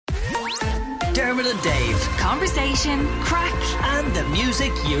Dermot and Dave. Conversation, crack, And the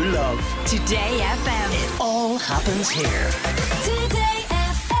music you love. Today FM. It all happens here. Today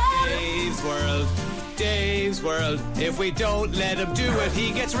FM. Dave's World, Dave's World. If we don't let him do it,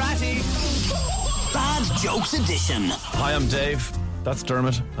 he gets ratty. Bad Jokes Edition. Hi, I'm Dave. That's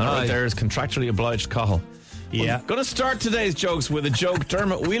Dermot. And right there is contractually obliged Cahill. Yeah. We're going to start today's jokes with a joke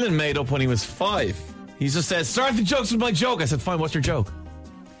Dermot Whelan made up when he was 5. He just said, start the jokes with my joke. I said, fine, what's your joke?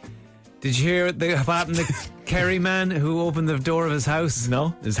 Did you hear what happened to Kerry man who opened the door of his house?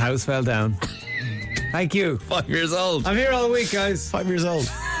 No. His house fell down. Thank you. 5 years old. I'm here all the week, guys. 5 years old.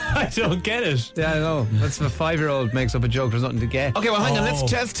 I don't get it. Yeah, I know. That's if a 5-year-old makes up a joke, there's nothing to get. Okay, well, hang on. Let's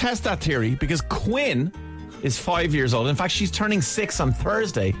test that theory because Quinn is 5 years old. In fact, she's turning 6 on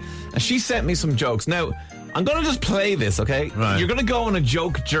Thursday. And she sent me some jokes. Now, I'm going to just play this, okay? Right. You're going to go on a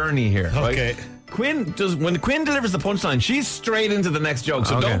joke journey here, right? Okay. When Quinn delivers the punchline, she's straight into the next joke.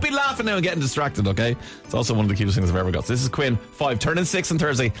 So Okay. don't be laughing now and getting distracted, okay? It's also one of the cutest things I've ever got. So this is Quinn, 5, turning 6 on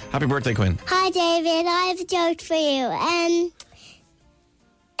Thursday. Happy birthday, Quinn. Hi, David. I have a joke for you.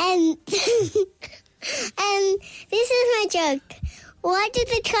 This is my joke. Why did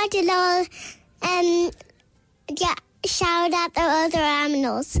the crocodile shout at the other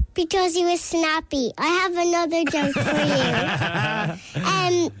animals? Because he was snappy. I have another joke for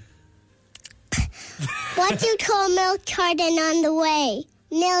you. What do you call milk carton on the way?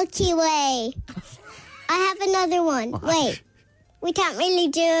 Milky Way. I have another one. Wait. We can't really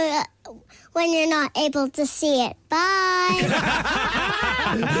do it when you're not able to see it. Bye.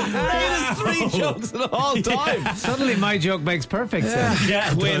 That is 3 jokes in the whole time. Suddenly my joke makes perfect sense.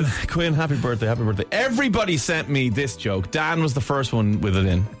 Yeah, Quinn, happy birthday, happy birthday. Everybody sent me this joke. Dan was the first one with it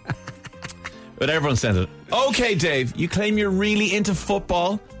in. But everyone sent it. Okay, Dave, you claim you're really into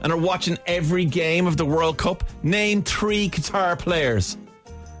football and are watching every game of the World Cup. Name 3 guitar players.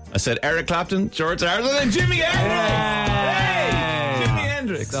 I said Eric Clapton, George Harrison, and Jimi Hendrix. Hey, Jimi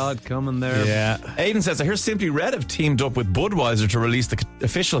Hendrix. Saw it coming there. Yeah. Aidan says, I hear Simply Red have teamed up with Budweiser to release the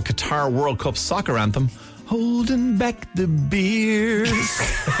official Qatar World Cup soccer anthem, Holding Back the Beers.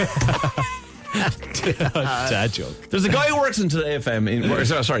 Dad joke. There's a guy who works in Today FM.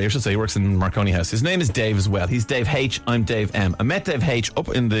 He works in Marconi House. His name is Dave as well. He's Dave H. I'm Dave M. I met Dave H. up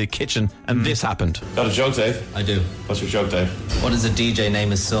in the kitchen, and this happened. Got a joke, Dave? I do. What's your joke, Dave? What does a DJ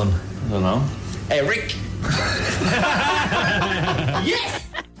name his son? I don't know. Eric. Yes!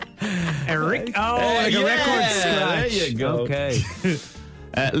 Eric. Oh, like a record scratch. There you go. Okay.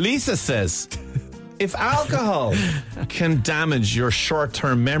 Lisa says, if alcohol can damage your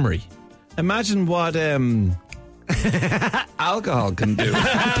short-term memory, imagine what alcohol can do.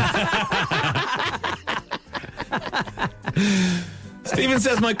 Stephen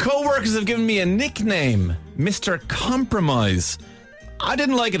says, my co-workers have given me a nickname, Mr. Compromise. I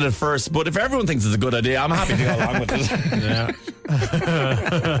didn't like it at first, but if everyone thinks it's a good idea, I'm happy to go along with it. Yeah.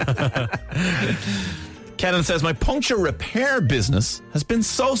 Kenan says, my puncture repair business has been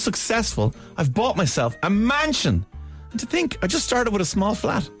so successful, I've bought myself a mansion. And to think, I just started with a small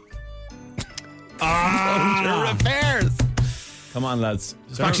flat. Puncture repairs. Come on, lads.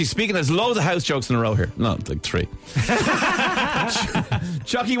 Actually, speaking, there's loads of house jokes in a row here. No, like 3.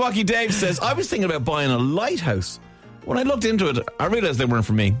 Chucky Wacky Dave says, I was thinking about buying a lighthouse. When I looked into it, I realized they weren't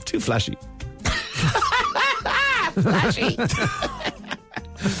for me. Too flashy. Flashy.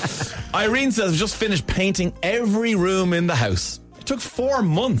 Irene says, I've just finished painting every room in the house. It took 4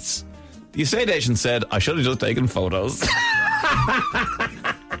 months. The estate agent said, I should have just taken photos.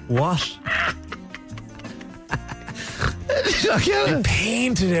 What? She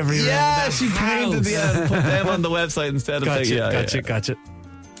Painted every room. Yeah, she painted put them on the website instead of Gotcha.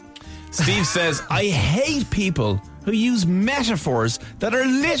 Steve says, I hate people who use metaphors that are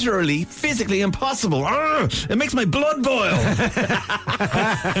literally physically impossible. Arrgh, it makes my blood boil.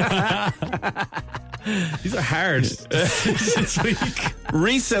 These are hard. This week.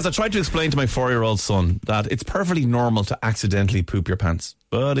 Reese says, I tried to explain to my 4-year-old son that it's perfectly normal to accidentally poop your pants,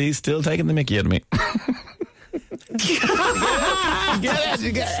 but he's still taking the mickey out of me. Get it.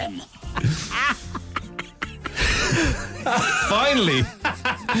 Finally,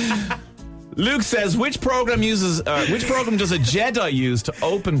 Luke says, which program does a Jedi use to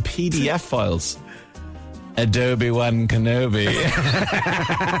open PDF files? Adobe One Kenobi.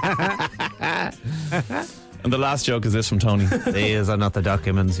 And the last joke is this from Tony. These are not the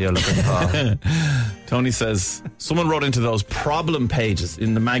documents you're looking for. Tony says, someone wrote into those problem pages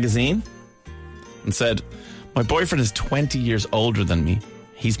in the magazine and said, my boyfriend is 20 years older than me.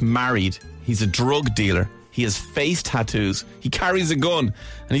 He's married. He's a drug dealer. He has face tattoos. He carries a gun.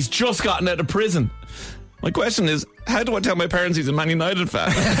 And he's just gotten out of prison. My question is, how do I tell my parents he's a Man United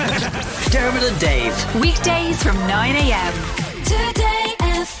fan? Dermot and Dave. Weekdays from 9 a.m. Today